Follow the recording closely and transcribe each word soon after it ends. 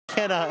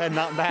and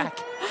not back.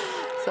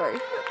 Sorry.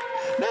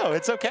 No,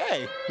 it's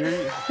okay.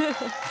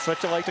 That's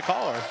what you like to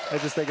call her. I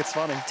just think it's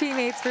funny.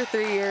 Teammates for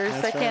 3 years.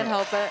 That's I can't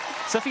help it.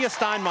 Sophia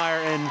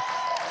Steinmeyer, and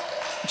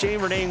Jay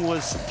Renane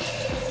was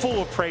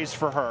full of praise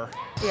for her.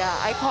 Yeah,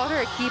 I called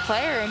her a key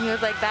player, and he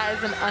was like, that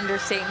is an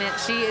understatement.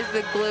 She is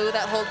the glue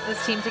that holds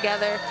this team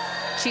together.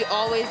 She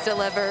always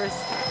delivers.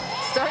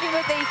 Starting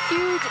with a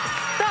huge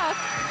stuck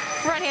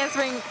front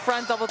handspring,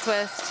 front double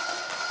twist.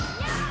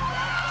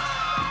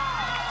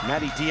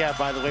 Maddie Diab,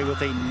 by the way,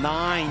 with a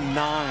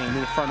 9-9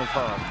 in front of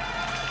her.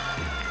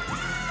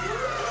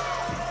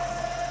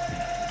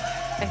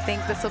 I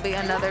think this will be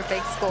another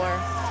big score.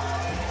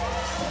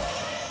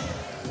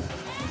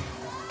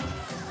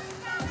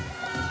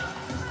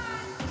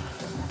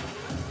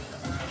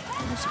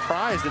 I'm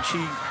surprised that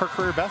her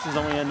career best is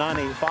only a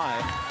 9.85.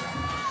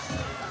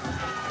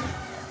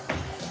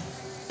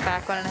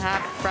 Back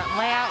 1.5, front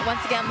layout.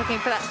 Once again, looking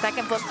for that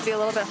second flip to be a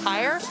little bit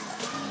higher.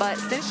 But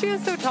since she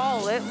is so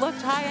tall, it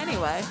looked high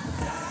anyway.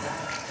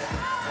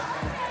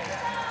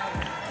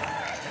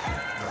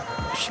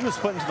 She was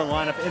put into the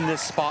lineup in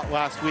this spot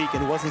last week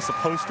and wasn't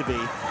supposed to be.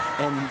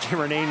 And Jay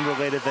Renane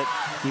related that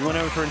he went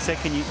over to her and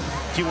said, do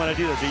you want to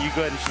do this? Are you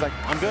good? And she's like,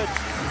 I'm good.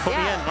 Put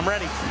me in. I'm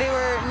ready. They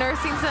were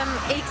nursing some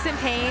aches and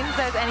pains,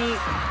 as any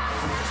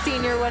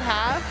senior would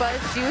have, but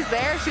she was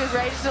there. She was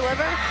ready to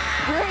deliver.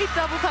 Great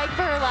double pike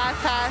for her last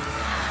pass.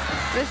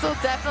 This will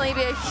definitely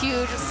be a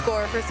huge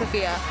score for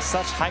Sophia.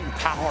 Such heightened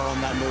power on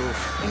that move.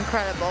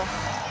 Incredible.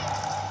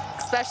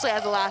 Especially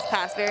as a last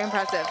pass. Very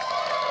impressive.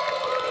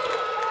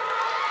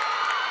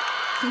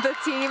 The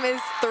team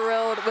is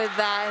thrilled with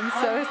that, and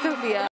so is Sophia.